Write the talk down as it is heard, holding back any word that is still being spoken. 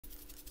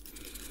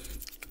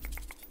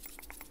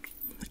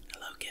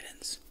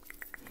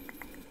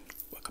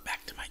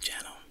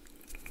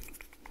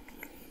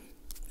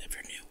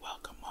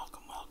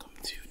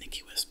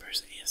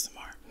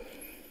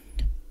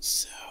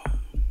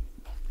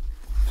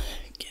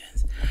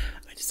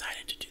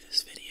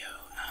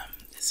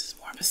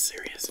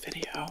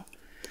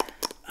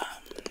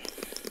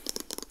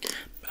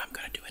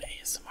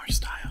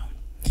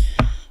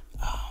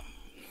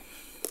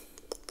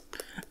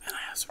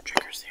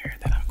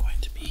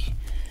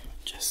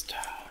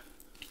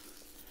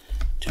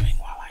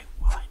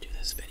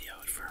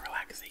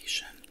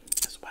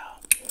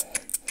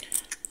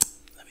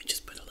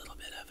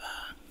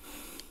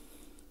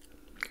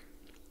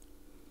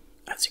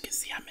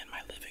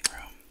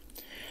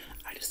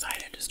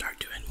to start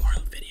doing more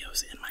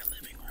videos in my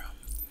living room.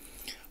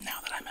 Now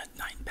that I'm at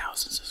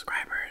 9,000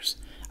 subscribers,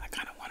 I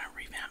kind of want to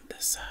revamp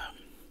this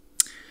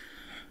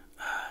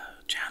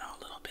channel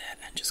a little bit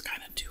and just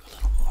kind of do a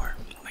little more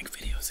like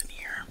videos in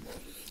here.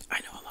 I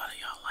know a lot of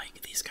y'all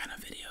like these kind of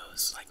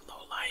videos, like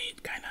low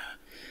light, kind of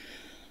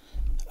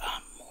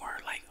more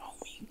like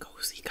homey,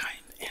 cozy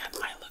kind, and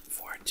I look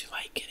forward to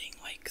like getting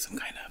like some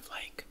kind of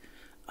like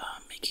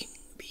making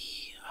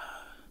the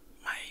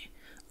my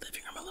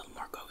living room a little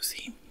more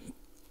cozy.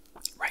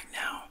 Right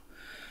now,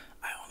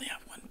 I only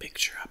have one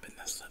picture up in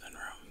this living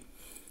room.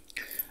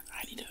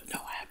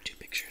 I have two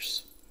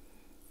pictures.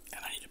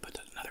 And I need to put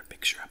another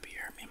picture up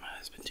here, me and my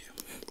husband too.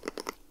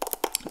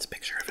 It's a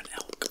picture of an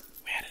elk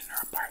we had in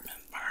our apartment,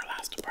 our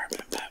last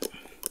apartment, but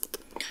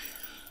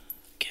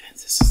again,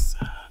 this is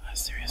a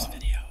serious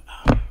video.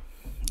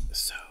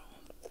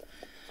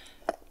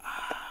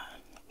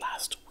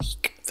 Last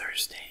week,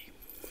 Thursday,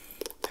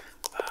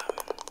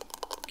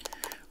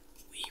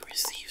 we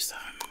received some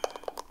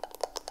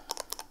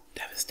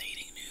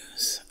devastating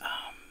news,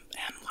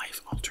 and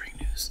life-altering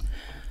news,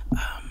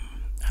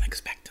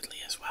 unexpectedly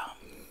as well.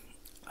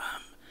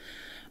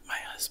 My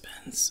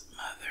husband's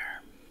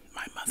mother,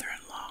 my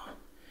mother-in-law,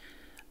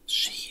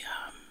 she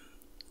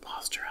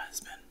lost her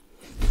husband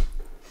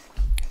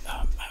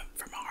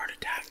from a heart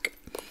attack,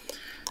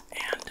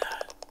 and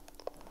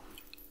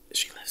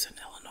she lives in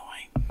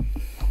Illinois,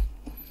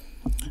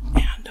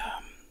 and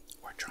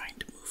we're trying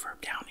to move her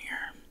down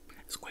here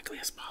as quickly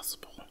as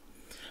possible.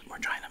 We're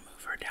trying to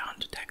move her down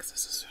to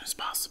Texas as soon as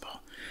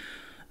possible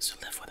to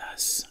live with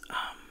us.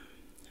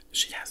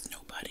 She has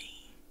nobody.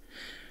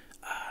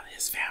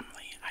 His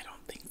family, I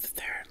don't think that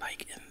they're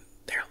like in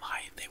their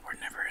life. They were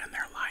never in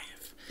their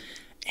life.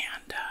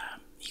 And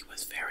he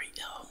was very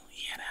ill.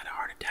 He had had a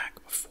heart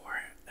attack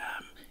before.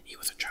 He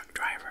was a truck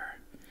driver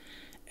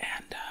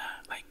and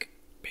like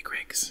big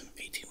rigs,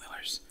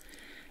 18-wheelers.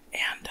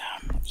 And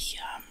he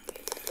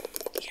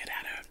had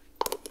a,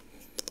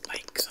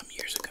 like some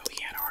years ago,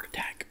 he had a heart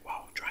attack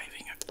while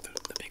driving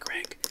the big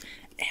rig.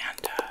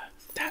 And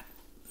that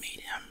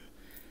made him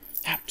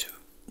have to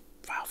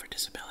file for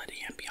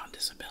disability and be on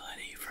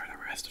disability for the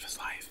rest of his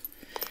life.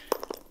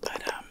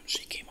 But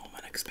she came home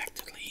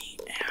unexpectedly,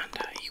 and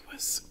he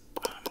was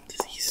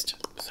deceased.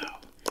 So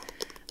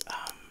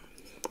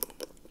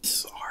this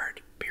is a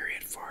hard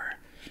period for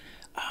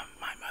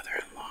my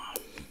mother-in-law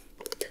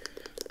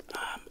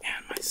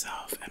and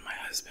myself and my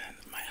husband.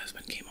 My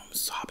husband came home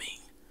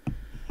sobbing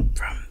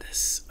from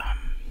this,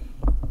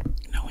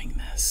 knowing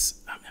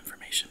this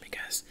information,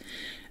 because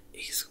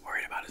he's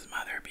worried about his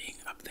mother being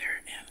up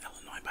there in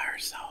Illinois by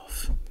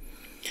herself.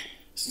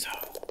 So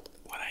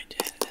what I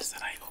did is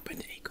that I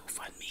opened a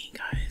GoFundMe,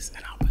 guys,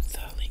 and I'll put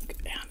the link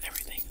and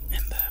everything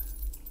in the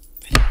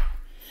video.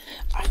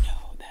 I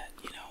know that,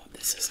 you know,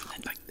 this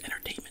isn't like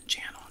entertainment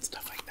channel and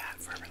stuff like that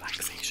for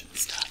relaxation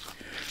stuff,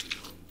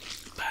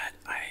 but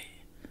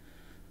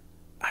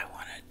I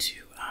wanted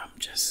to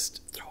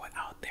just throw it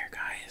out there,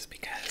 guys,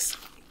 because,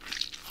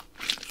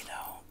 you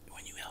know,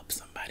 when you help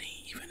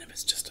somebody, even if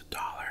it's just $1,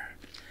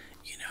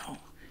 you know,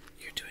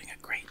 you're doing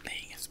a great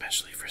thing,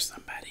 especially for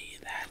somebody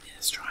that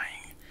is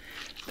trying,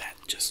 that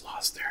just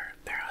lost their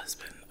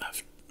husband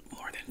of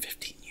more than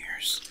 15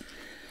 years.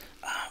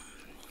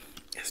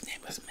 His name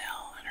was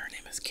Mel, and her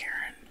name is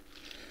Karen.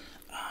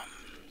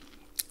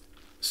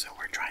 So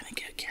we're trying to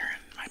get Karen,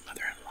 my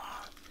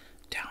mother-in-law,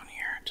 down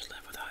here to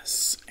live with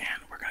us,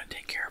 and we're going to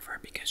take care of her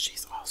because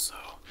she's also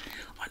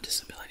on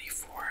disability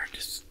for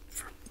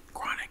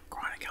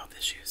chronic health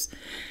issues.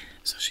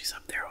 So she's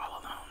up there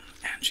all alone,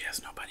 and she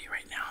has nobody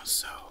right now,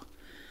 so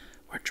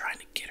we're trying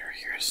to get her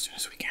here as soon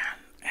as we can.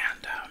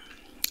 And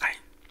I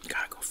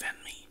gotta go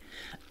GoFundMe.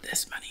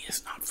 This money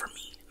is not for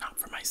me, not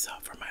for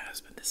myself or my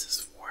husband. This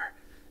is for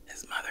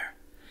his mother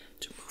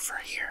to move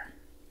her here.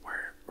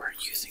 We're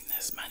using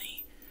this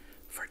money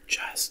for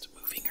just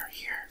moving her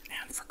here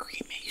and for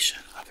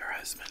cremation of her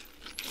husband.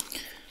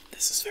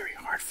 This is very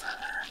hard for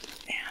her,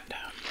 and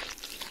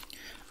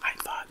I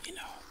thought, you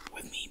know,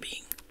 with me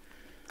being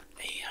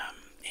a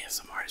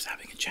ASMR artist,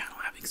 having a channel,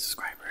 having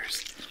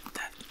subscribers,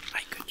 that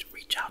I could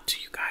reach out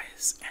to you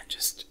guys and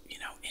just, you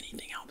know,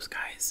 anything helps,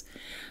 guys.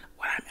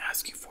 What I'm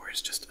asking for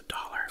is just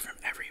 $1 from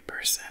every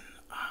person,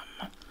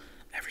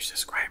 every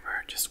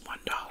subscriber, just $1,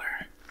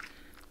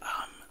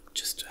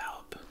 just to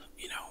help,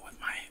 you know,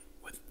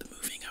 with the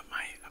moving of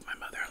my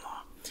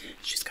mother-in-law.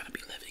 She's gonna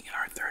be living in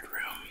our third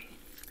room.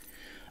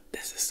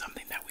 This is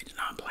something that we did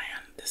not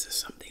plan. This is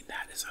something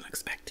that is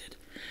unexpected.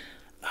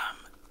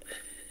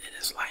 It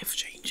is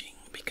life-changing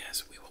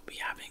because we will be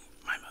having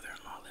my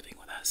mother-in-law living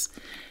with us.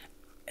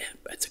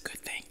 It's a good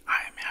thing.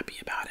 I am happy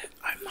about it.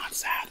 I'm not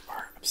sad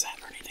or upset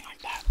or anything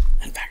like that.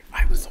 In fact,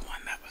 I was the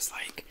one that was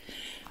like,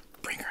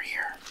 bring her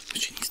here.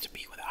 She needs to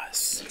be with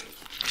us.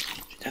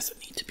 She doesn't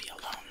need to be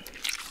alone.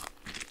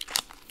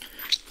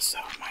 So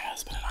my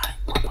husband and I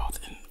were both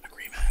in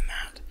agreement in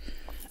that.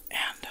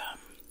 And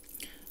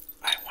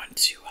I want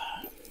to,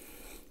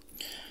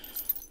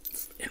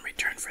 in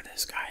return for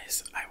this,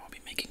 guys, I will be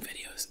making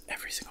videos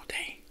every single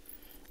day.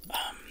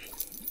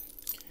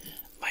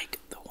 Like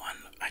the one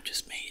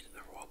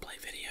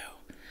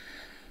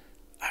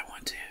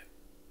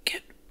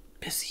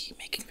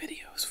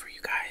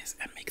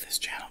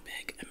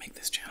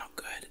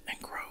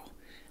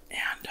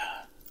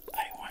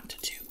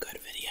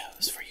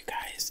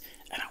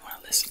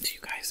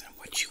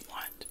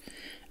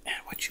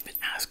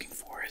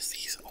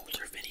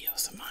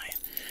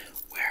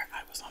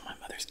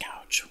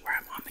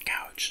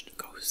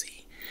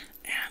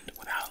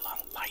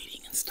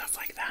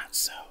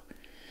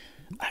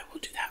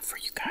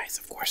guys,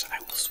 of course, I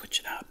will switch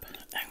it up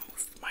and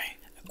move my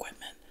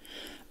equipment.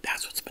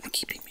 That's what's been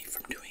keeping me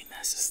from doing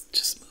this, is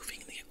just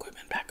moving the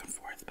equipment back and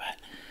forth. But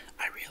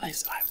I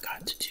realize I've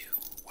got to do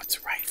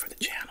what's right for the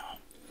channel,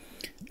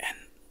 and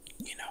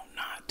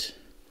not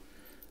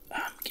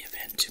give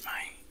in to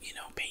my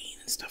pain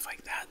and stuff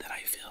like that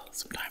I feel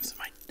sometimes in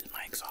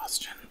my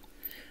exhaustion.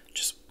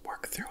 Just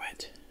work through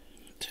it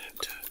to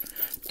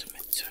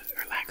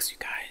relax you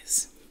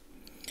guys.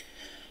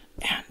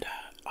 And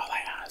all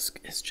I ask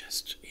is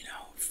just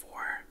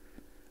for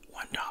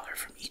 $1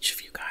 from each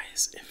of you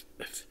guys.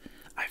 If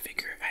I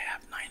figure I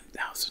have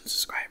 9,000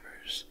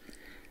 subscribers,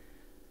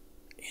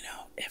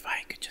 if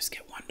I could just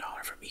get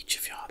 $1 from each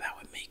of y'all, that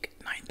would make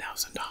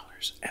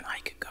 $9,000, and I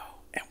could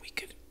go and we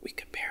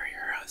could bury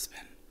her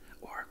husband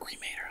or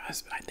cremate her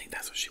husband. I think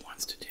that's what she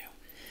wants to do,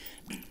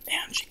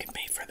 and she can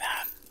pay for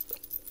that,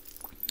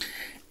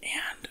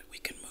 and we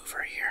can move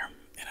her here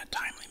in a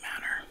timely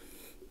manner.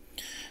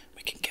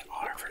 We can get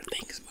all of her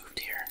things moved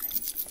here.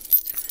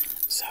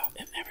 So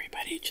if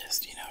everybody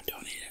just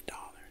donate $1,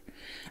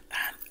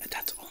 and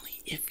that's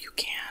only if you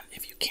can.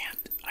 If you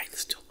can't, I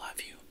still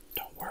love you.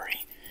 Don't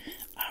worry.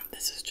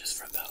 This is just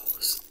for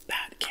those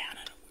that can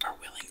and are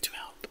willing to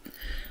help.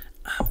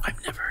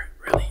 I've never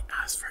really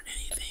asked for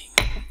anything,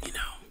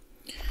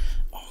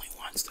 Only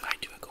once did I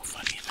do a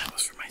GoFundMe, and that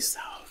was for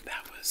myself.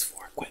 That was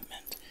for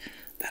equipment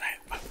that I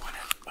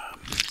wanted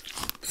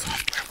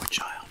software, which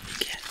I'll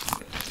get,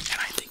 and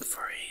I think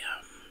for a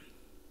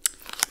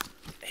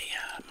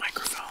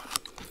microphone.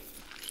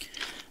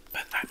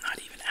 But I'm not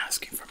even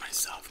asking for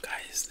myself,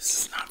 guys.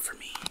 This is not for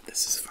me.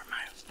 This is for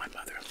my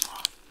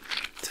mother-in-law,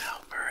 to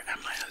help her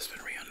and my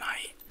husband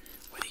reunite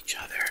with each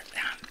other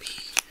and be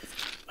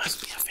a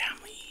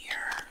family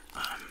here.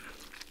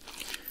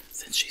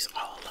 Since she's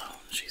all alone,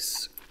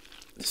 she's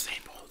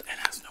disabled and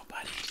has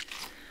nobody.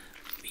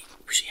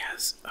 She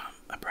has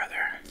a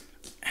brother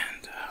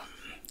and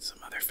some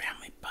other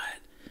family,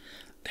 but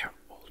they're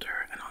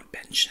older and on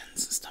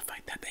pensions and stuff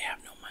like that. They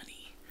have no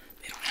money.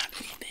 They don't have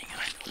anything, and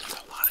I know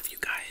that a lot of you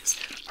guys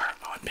are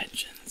on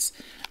pensions,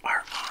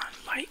 are on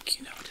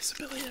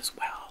disability as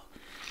well,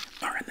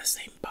 are in the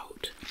same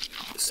boat.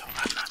 So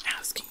I'm not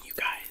asking you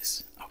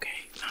guys,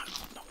 okay, not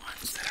the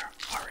ones that are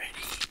already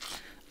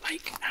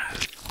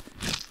have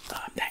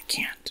that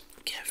can't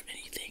give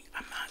anything.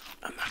 I'm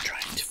not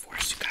trying to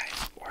force you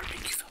guys or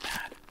make you feel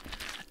bad.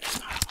 It's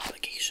not an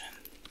obligation.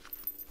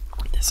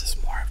 This is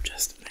more of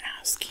just an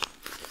asking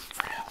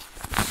for help.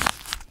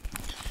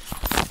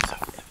 So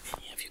if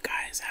any of you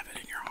guys have it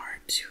in your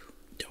heart to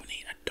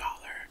donate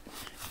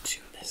 $1 to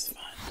this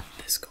fund,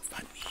 this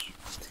GoFundMe,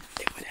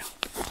 it would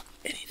help.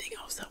 Anything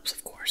else helps,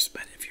 of course,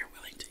 but if you're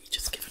willing to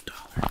just give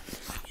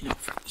 $1,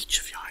 for each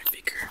of y'all, I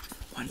figure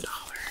 $1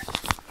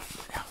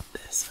 would help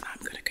this, and I'm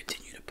going to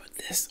continue to put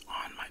this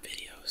on my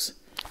videos,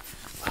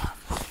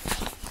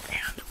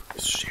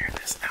 and share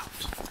this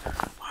out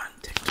on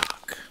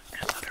TikTok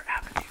and other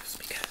avenues,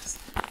 because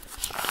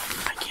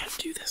I can't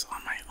do this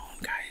on my own,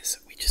 guys.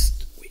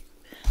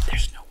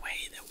 There's no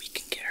way that we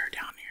can get her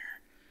down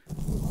here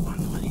on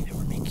the money that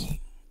we're making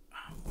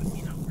with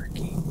me not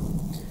working,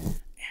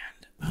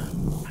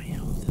 and my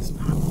health does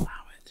not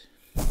allow it,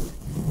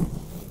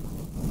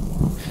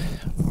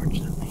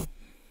 unfortunately.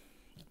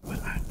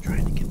 But I'm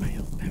trying to get my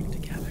health back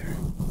together.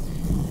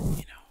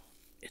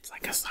 It's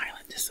like a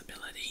silent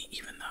disability,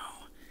 even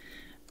though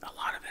a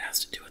lot of it has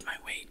to do with my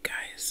weight,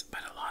 guys,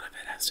 but a lot of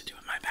it has to do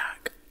with my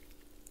back.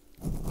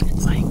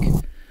 It's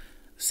like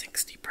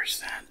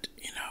 60%,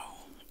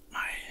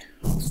 my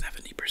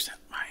 70%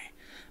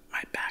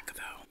 my back,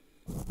 though.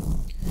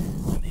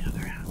 And the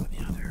other half,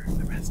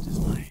 the rest is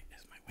my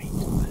weight.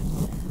 But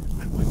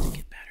I want to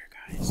get better,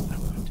 guys. I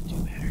want to do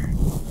better.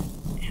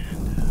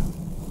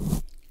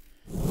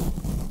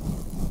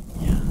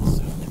 And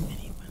so if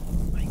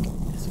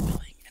anyone is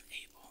willing and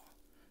able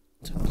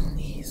to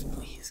please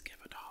give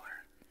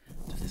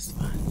 $1 to this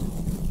fund,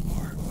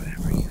 or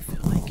whatever you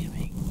feel like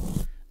giving,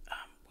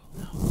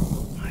 will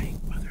help my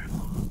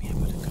mother-in-law be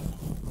able to come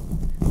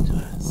home to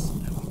us,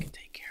 and we can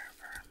take care of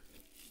her.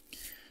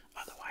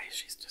 Otherwise,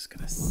 she's just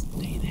gonna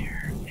stay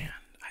there, and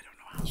I don't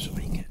know how she'll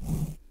make it.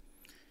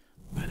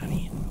 But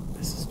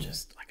this is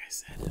just, like I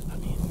said,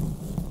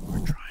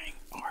 we're trying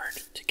hard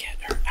to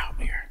get her out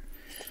here.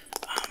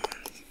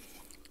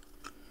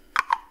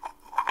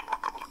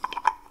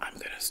 I'm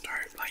gonna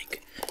start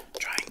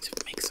trying to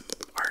make some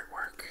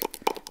artwork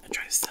and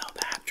try to sell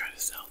that, try to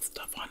sell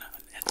stuff on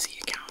an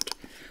Etsy account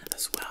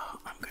as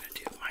well. I'm gonna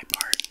do my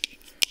part,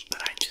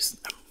 but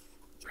I'm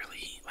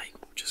really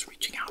just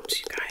reaching out to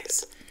you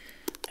guys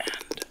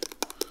and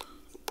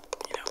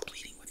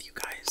pleading with you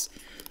guys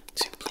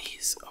to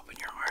please open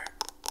your heart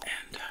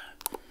and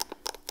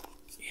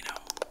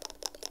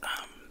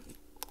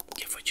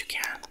give what you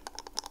can.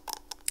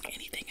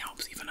 Anything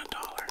helps, even $1,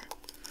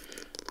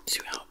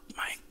 to help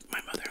my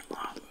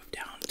mother-in-law move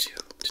down to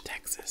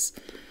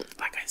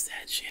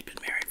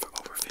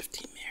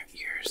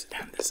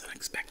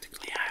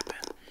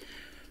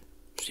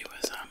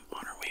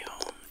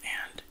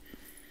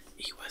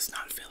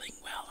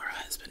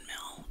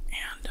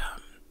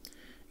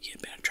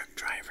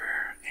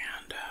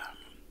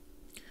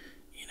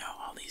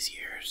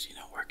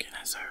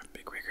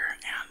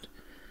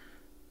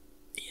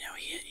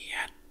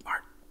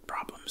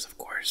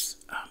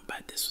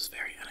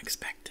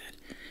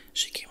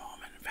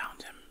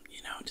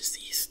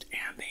deceased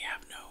and they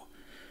have no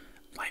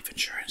life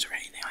insurance or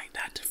anything like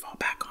that to fall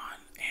back on,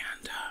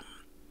 and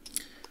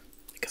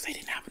because they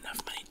didn't have enough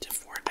money to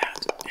afford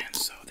that, and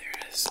so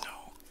there's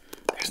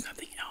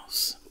nothing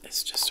else.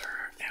 It's just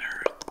her and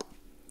her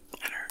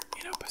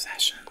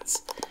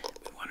possessions.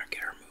 We want to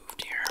get her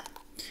moved here,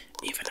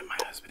 even if my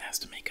husband has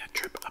to make a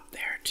trip up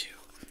there to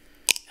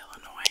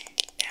Illinois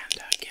and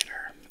get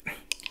her.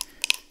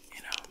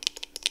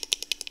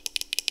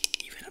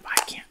 Even if I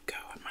can't go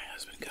and my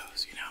husband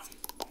goes,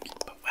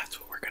 but that's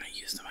what we're gonna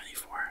use the money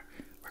for.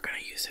 We're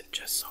gonna use it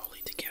just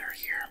solely to get her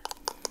here,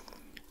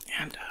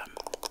 and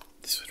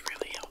this would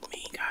really help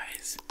me,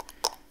 guys.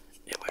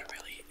 It would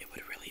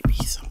really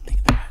be something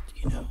that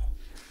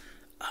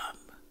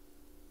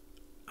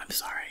I'm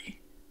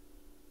sorry.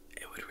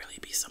 It would really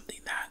be something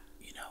that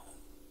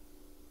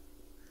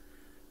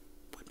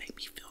would make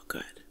me feel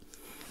good.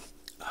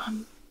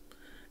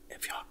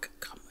 If y'all could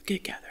come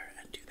together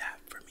and do that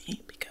for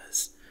me,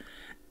 because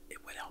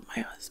it would help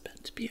my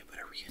husband to be able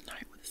to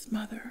reunite with his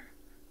mother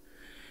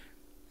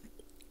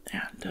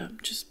and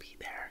just be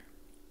there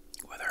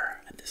with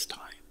her at this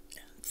time,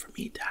 and for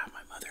me to have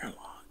my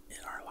mother-in-law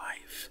in our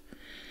life,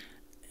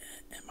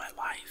 in my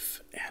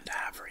life, and to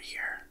have her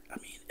here. I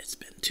mean, it's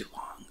been too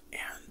long,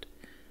 and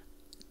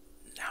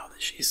now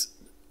that she's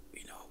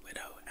a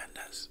widow and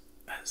as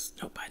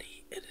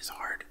nobody, it is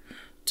hard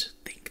to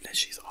think that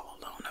she's all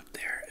alone up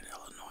there in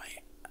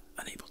Illinois,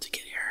 unable to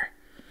get here.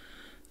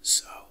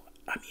 So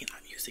I mean,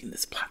 I'm using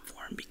this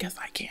platform because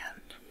I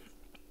can.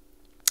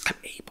 I'm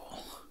able.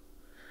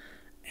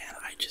 And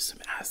I just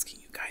am asking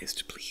you guys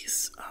to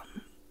please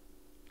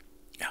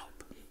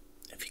help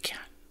if you can.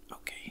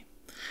 Okay.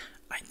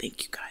 I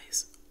thank you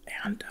guys.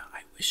 And